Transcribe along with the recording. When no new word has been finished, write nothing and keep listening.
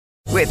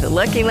With the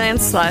Lucky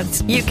Land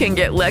Slots, you can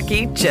get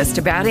lucky just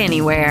about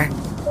anywhere.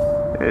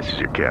 This is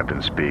your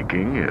captain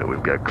speaking.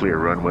 We've got clear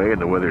runway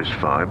and the weather's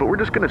fine, but we're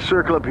just going to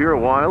circle up here a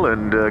while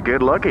and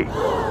get lucky.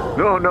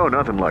 No,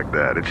 nothing like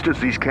that. It's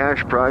just these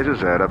cash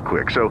prizes add up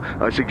quick. So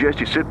I suggest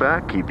you sit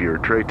back, keep your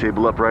tray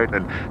table upright,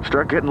 and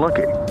start getting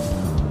lucky.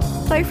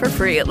 Play for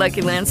free at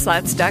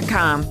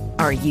LuckyLandSlots.com.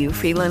 Are you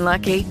feeling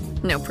lucky?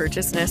 No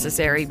purchase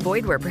necessary.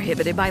 Void where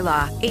prohibited by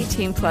law.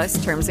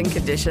 18+ terms and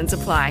conditions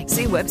apply.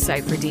 See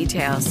website for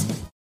details.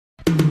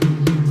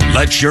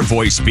 Let your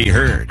voice be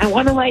heard. I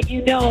want to let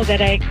you know that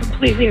I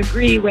completely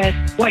agree with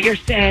what you're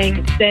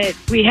saying, that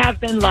we have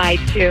been lied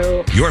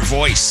to. Your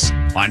voice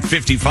on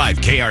 55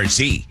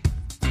 KRZ.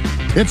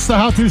 It's the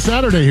How To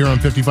Saturday here on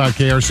 55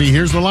 KRC.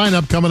 Here's the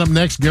lineup. Coming up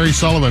next, Gary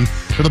Sullivan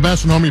for the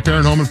best in home repair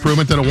and home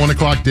improvement. At 1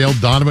 o'clock, Dale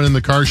Donovan in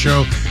the car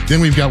show.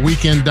 Then we've got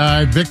Weekend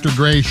Dive, Victor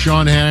Gray,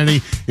 Sean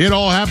Hannity. It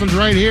all happens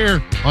right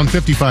here on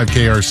 55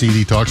 KRC,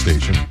 the talk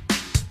station.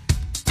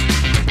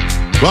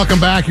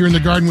 Welcome back. You're in the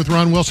garden with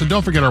Ron Wilson.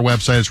 Don't forget our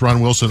website. It's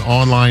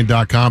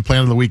ronwilsononline.com.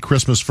 Plant of the week,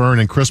 Christmas fern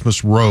and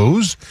Christmas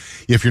rose.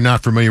 If you're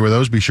not familiar with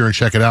those, be sure and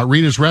check it out.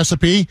 Rita's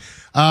recipe,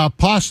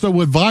 pasta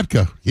with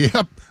vodka.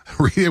 Yep.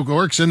 Rita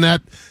works in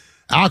that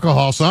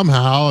alcohol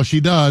somehow. She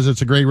does.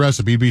 It's a great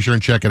recipe. Be sure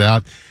and check it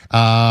out.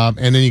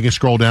 And then you can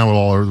scroll down with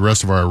all the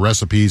rest of our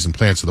recipes and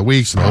plants of the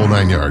weeks and the whole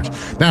 9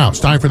 yards. Now it's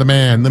time for the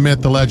man, the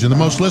myth, the legend, the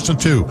most listened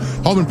to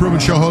home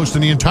improvement show host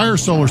in the entire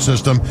solar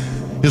system.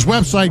 His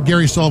website,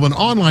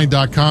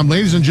 GarySullivanOnline.com.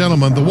 Ladies and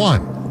gentlemen, the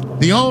one,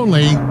 the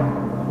only,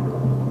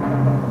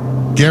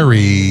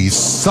 Gary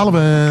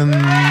Sullivan.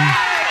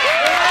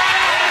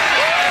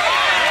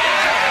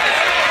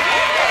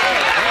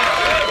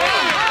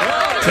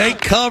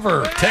 Take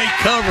cover. Take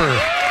cover.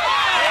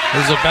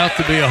 There's about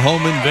to be a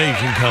home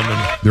invasion coming.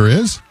 There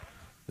is?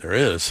 There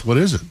is. What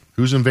is it?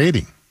 Who's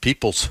invading?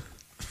 Peoples.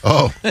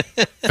 Oh,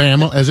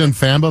 as in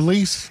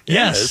families?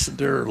 Yes. Isn't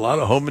there a lot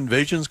of home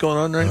invasions going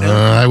on right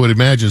now? I would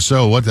imagine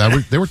so.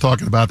 They were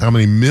talking about how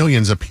many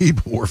millions of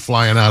people were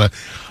flying out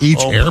of each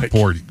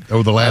airport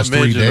over the last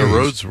 3 days. The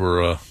roads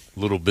were a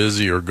little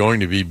busy or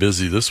going to be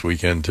busy this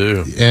weekend,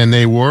 too. And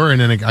they were,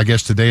 and then I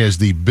guess today is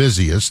the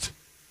busiest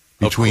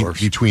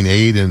between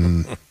 8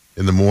 and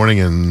in the morning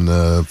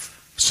and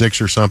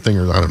 6 or something,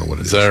 or I don't know what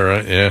it is. Is that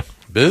right? Yeah.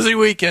 Busy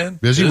weekend.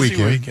 Busy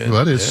weekend.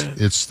 Well,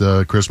 it's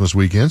the Christmas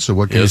weekend, so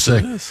what can you say?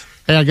 It is.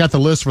 Hey, I got the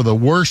list for the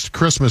worst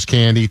Christmas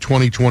candy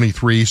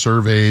 2023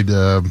 surveyed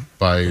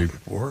by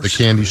the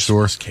candy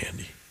store.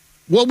 Candy.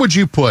 What would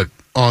you put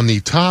on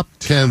the top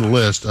 10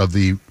 list of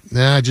the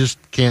I just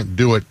can't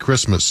do it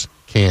Christmas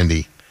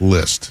candy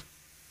list?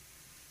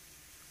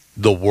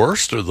 The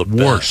worst or the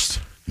worst?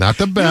 Best? Not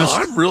the best.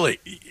 I'm really...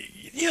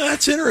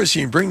 that's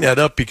interesting you bring that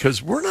up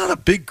because we're not a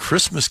big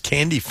Christmas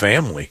candy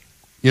family.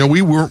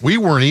 We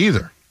weren't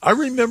either. I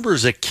remember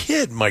as a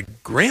kid, my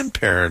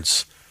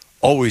grandparents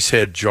always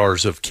had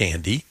jars of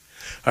candy.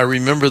 I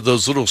remember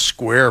those little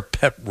square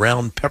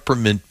round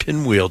peppermint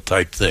pinwheel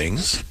type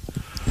things.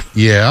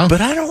 Yeah.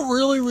 But I don't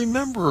really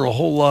remember a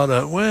whole lot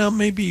of,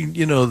 maybe,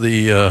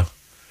 there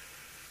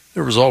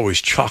was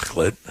always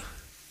chocolate.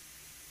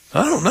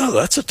 I don't know.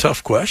 That's a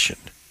tough question.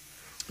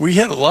 We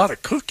had a lot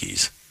of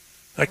cookies.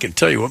 I can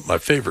tell you what my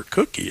favorite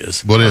cookie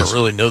is. What is? I don't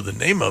really know the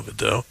name of it,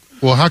 though.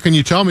 Well, how can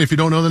you tell me if you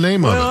don't know the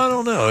name of it? Well, I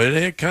don't know. It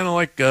had kind of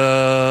like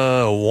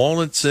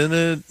walnuts in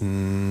it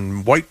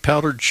and white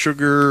powdered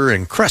sugar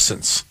and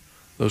crescents.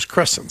 Those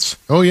crescents.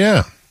 Oh,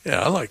 yeah.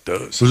 Yeah, I like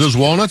those. Was those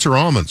walnuts or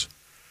almonds?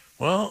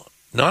 Well,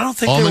 no, I don't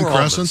think Almond they were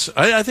crescents?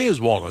 almonds. I think it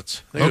was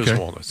walnuts. Okay. It was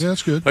walnuts. Yeah,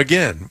 that's good.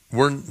 Again,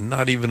 we're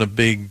not even a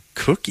big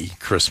cookie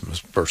Christmas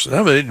person.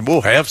 I mean,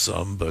 we'll have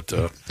some, but...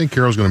 I think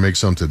Carol's going to make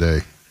some today.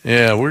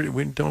 Yeah,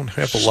 we don't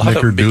have a lot of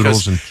them.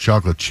 Snickerdoodles and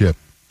chocolate chip.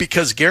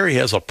 Because Gary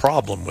has a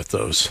problem with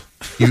those.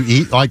 You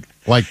eat like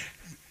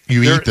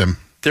eat them.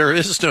 There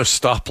is no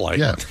stoplight.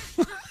 Yeah.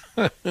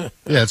 Yeah,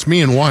 it's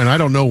me and wine. I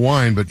don't know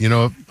wine, but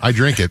I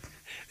drink it.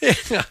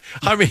 Yeah,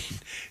 I mean,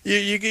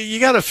 you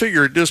got to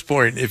figure at this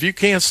point, if you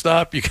can't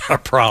stop, you got a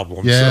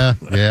problem. Yeah,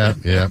 so.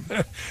 yeah.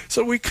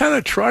 So we kind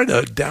of try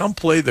to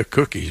downplay the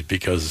cookies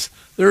because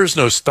there is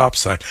no stop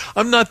sign.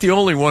 I'm not the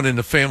only one in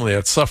the family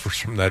that suffers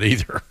from that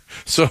either.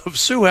 So if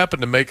Sue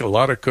happened to make a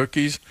lot of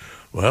cookies,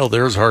 well,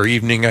 there's our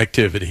evening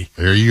activity.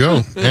 There you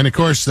go. And, of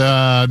course,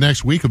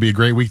 next week will be a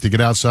great week to get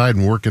outside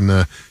and work in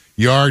the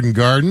yard and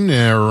garden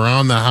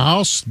around the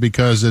house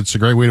because it's a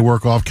great way to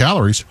work off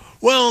calories.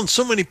 Well, and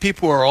so many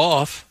people are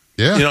off.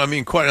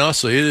 Yeah. Quite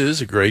honestly, it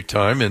is a great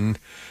time. And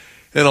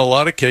in a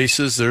lot of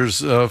cases,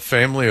 there's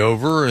family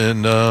over,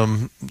 and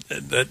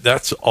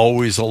that's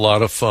always a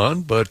lot of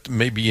fun. But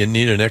maybe you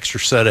need an extra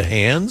set of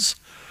hands.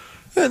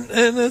 And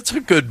it's a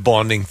good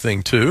bonding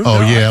thing too.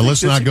 Oh yeah,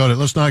 let's not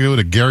go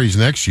to Gary's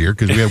next year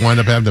because we wind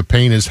up having to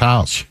paint his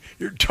house.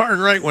 You're darn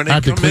right. When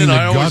they come in,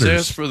 I always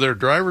ask for their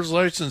driver's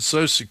license,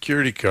 social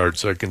security card,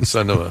 so I can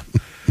send them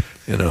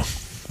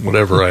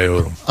whatever I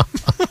owe them.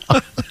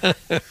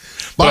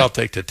 But I'll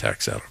take the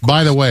tax out.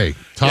 By the way,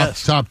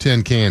 top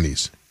 10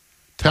 candies: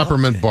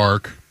 peppermint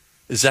bark.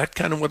 Is that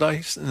kind of what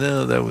I?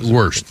 No, that was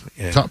worst.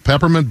 Yeah.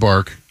 Peppermint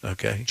bark,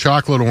 Okay.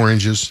 chocolate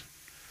oranges,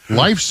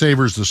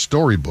 Lifesavers, the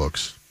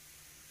storybooks,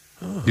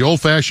 the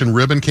old-fashioned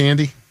ribbon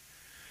candy.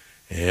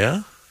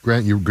 Yeah.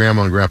 Your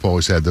grandma and grandpa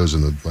always had those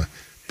in the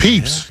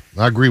Peeps.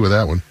 I agree with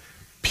that one.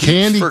 Peeps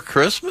Candy for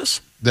Christmas?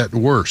 that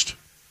worst.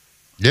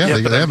 Yeah,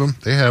 they have them.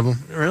 They have them.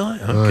 Really?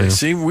 Okay. Yeah.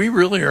 See, we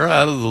really are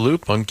out of the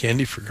loop on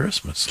candy for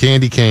Christmas.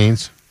 Candy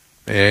canes.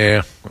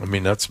 Yeah, I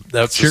mean that's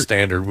the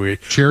standard. We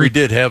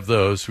did have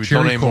those. We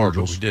don't anymore,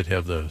 but we did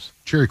have those.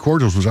 Cherry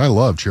cordials I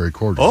love cherry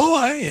cordials. Oh,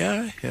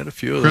 I had a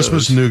few of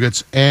Christmas those.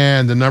 nougats,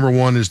 and the number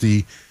one is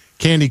the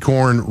candy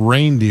corn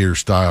reindeer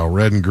style,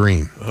 red and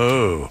green.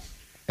 Oh,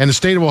 and the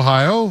state of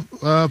Ohio,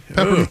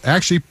 peppermint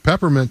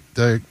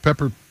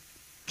pepper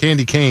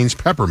candy canes,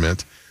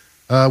 peppermint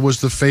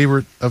was the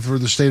favorite for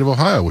the state of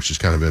Ohio, which is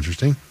kind of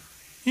interesting.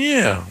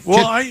 Yeah,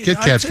 well, Kit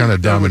Kat's kind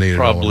of dominated.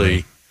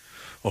 Probably.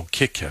 Oh,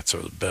 Kit Kats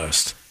are the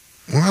best.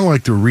 Well, I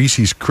like the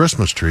Reese's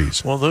Christmas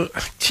trees. Well,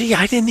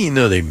 I didn't even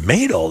know they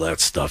made all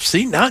that stuff.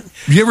 See, now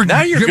you're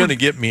going to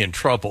get me in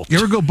trouble. You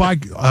ever go buy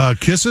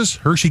Kisses,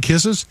 Hershey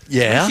Kisses?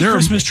 Yeah. They're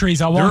Christmas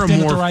trees. I walked in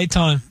at the right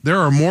time. There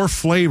are more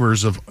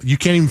flavors of. You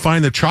can't even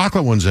find the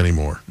chocolate ones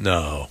anymore.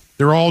 No.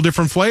 They're all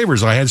different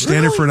flavors. I had to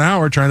stand there for an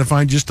hour trying to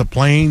find just a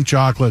plain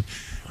chocolate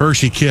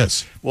Hershey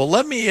Kiss. Well,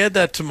 let me add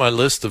that to my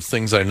list of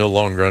things I no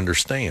longer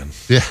understand.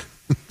 Yeah.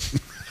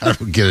 I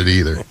don't get it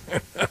either.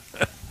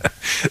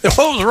 What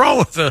was wrong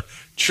with the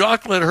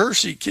chocolate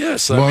Hershey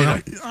Kiss?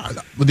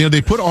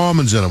 They put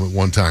almonds in them at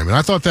one time, and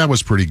I thought that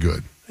was pretty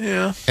good.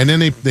 Yeah. And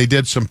then they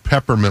did some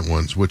peppermint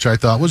ones, which I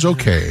thought was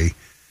okay.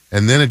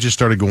 And then it just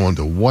started going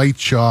to white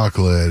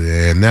chocolate,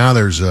 and now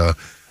there's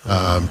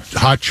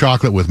hot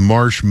chocolate with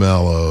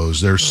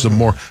marshmallows. There's some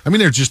more. I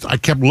mean, I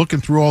kept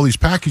looking through all these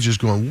packages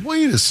going,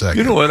 wait a second.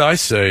 You know what I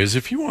say is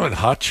if you want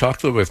hot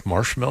chocolate with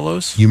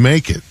marshmallows, you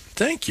make it.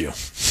 Thank you.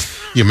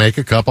 You make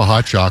a cup of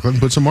hot chocolate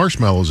and put some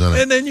marshmallows in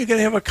it. And then you can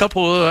have a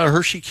couple of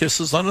Hershey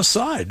Kisses on the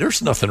side.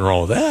 There's nothing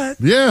wrong with that.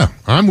 Yeah,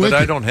 I'm with you.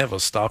 But I don't have a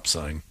stop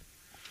sign.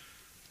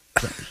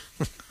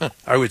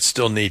 I would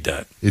still need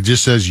that. It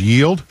just says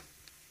yield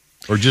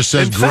or just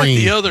says green. In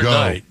fact, the other go.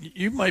 night,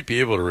 you might be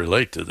able to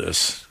relate to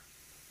this.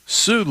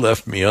 Sue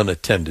left me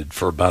unattended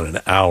for about an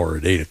hour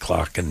at 8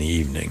 o'clock in the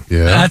evening.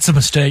 Yeah. That's a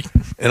mistake.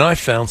 And I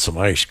found some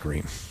ice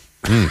cream.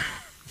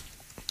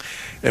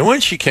 And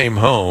when she came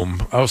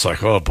home, I was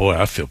like, oh, boy,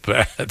 I feel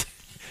bad.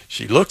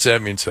 She looks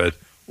at me and said,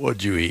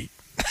 what'd you eat?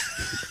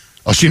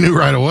 Oh, she knew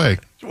right away.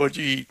 What'd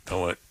you eat? I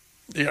went,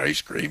 the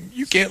ice cream.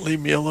 You can't leave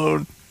me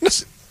alone.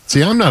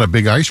 See, I'm not a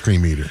big ice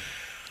cream eater.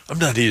 I'm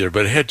not either,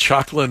 but it had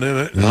chocolate in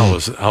it, and I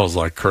was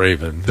like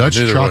craving. Dutch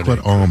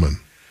chocolate almond.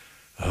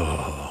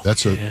 Oh,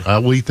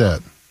 I'll eat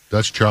that.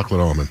 Dutch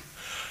chocolate almond.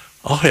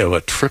 I'll have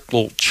a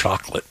triple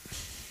chocolate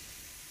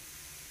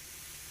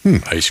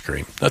ice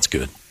cream. That's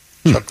good.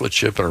 Chocolate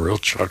chip and a real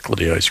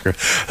chocolatey ice cream.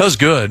 That was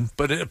good,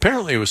 but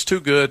apparently it was too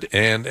good.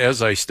 And as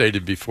I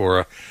stated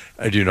before,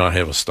 I do not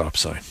have a stop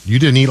sign. You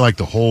didn't eat like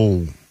the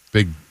whole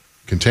big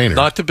container?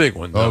 Not the big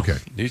one, no. Okay.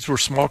 These were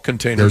small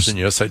containers, and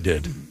yes, I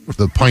did.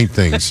 The pint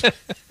things.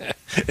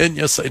 And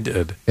yes, I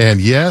did. And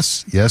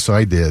yes,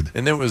 I did.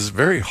 And it was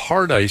very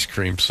hard ice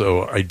cream,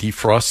 so I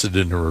defrosted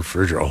it in the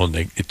refrigerator. Oh, and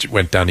it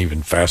went down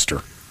even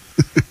faster.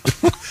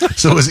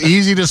 So it was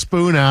easy to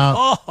spoon out.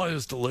 Oh, it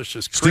was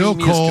delicious. Still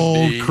Creamy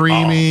cold,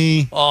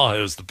 creamy. Oh,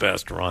 it was the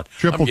best, Ron.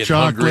 Triple I'm getting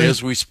chocolate. hungry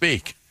as we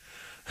speak.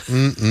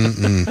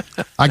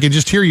 I can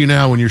just hear you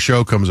now when your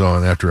show comes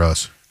on after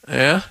us.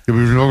 Yeah?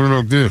 Because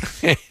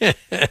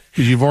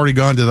you've already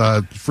gone to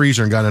the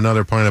freezer and got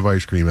another pint of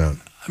ice cream out.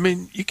 I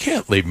mean, you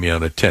can't leave me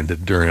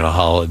unattended during a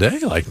holiday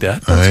like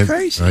that. That's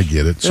crazy. I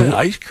get it. So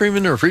ice cream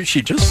in the refrigerator.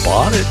 She just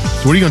bought it.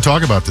 So what are you going to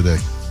talk about today?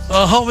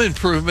 Home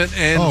improvement.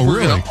 And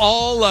really?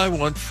 All I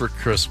want for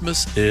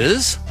Christmas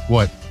is...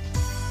 What?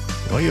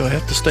 Well, you'll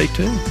have to stay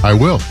tuned. I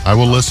will. I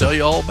will listen. I'll tell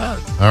you all about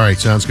it. All right.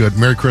 Sounds good.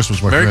 Merry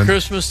Christmas, my friend. Merry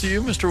Christmas to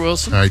you, Mr.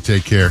 Wilson. All right.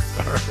 Take care.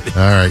 All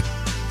right.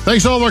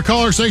 Thanks to all of our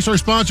callers. Thanks to our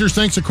sponsors.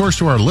 Thanks, of course,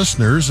 to our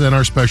listeners and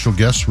our special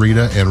guests,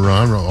 Rita and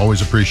Ron. We'll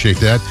always appreciate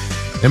that.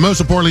 And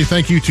most importantly,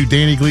 thank you to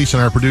Danny Gleason,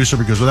 our producer,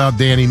 because without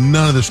Danny,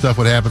 none of this stuff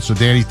would happen. So,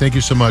 Danny, thank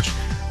you so much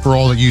for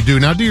all that you do.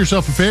 Now, do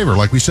yourself a favor.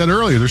 Like we said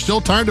earlier, there's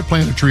still time to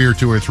plant a tree or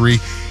two or three.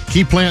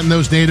 Keep planting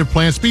those native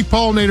plants. Be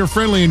pollinator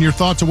friendly in your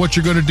thoughts of what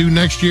you're going to do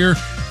next year.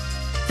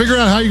 Figure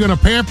out how you're going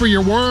to pamper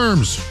your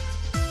worms.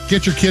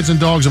 Get your kids and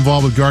dogs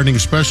involved with gardening,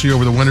 especially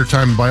over the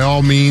wintertime. And by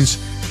all means,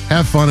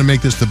 have fun and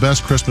make this the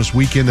best Christmas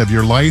weekend of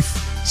your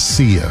life.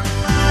 See ya.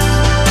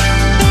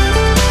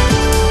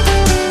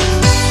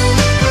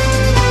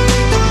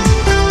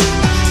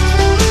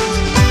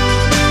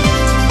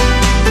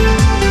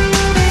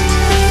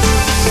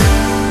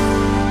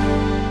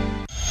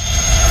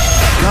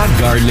 Got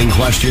gardening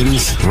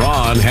questions?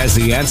 Ron has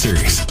the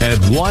answers at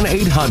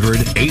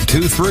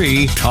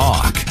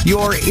 1-800-823-TALK.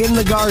 You're in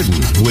the garden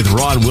with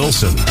Ron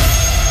Wilson.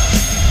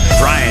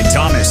 Brian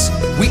Thomas,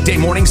 weekday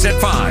mornings at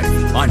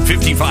 5 on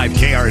 55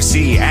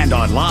 KRC and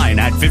online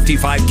at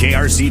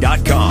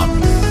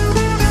 55krc.com.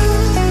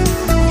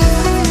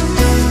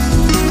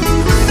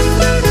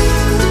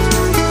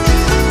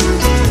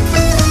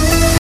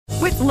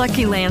 With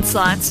Lucky Land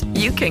Slots,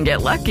 you can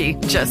get lucky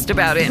just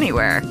about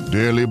anywhere.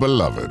 Dearly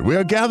beloved, we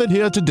are gathered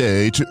here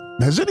today to...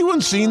 Has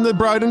anyone seen the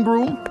bride and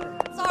groom?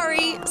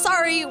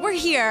 Sorry, we're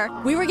here.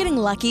 We were getting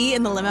lucky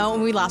in the limo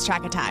and we lost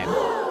track of time.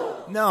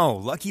 No,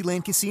 Lucky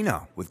Land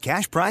Casino, with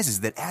cash prizes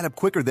that add up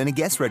quicker than a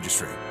guest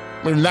registry.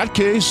 In that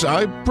case,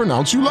 I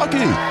pronounce you lucky.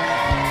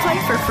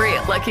 Play for free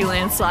at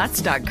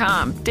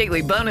LuckyLandSlots.com.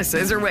 Daily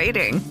bonuses are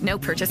waiting. No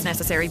purchase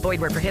necessary. Void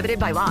where prohibited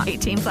by law.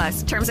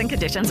 18+. Terms and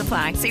conditions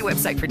apply. See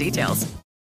website for details.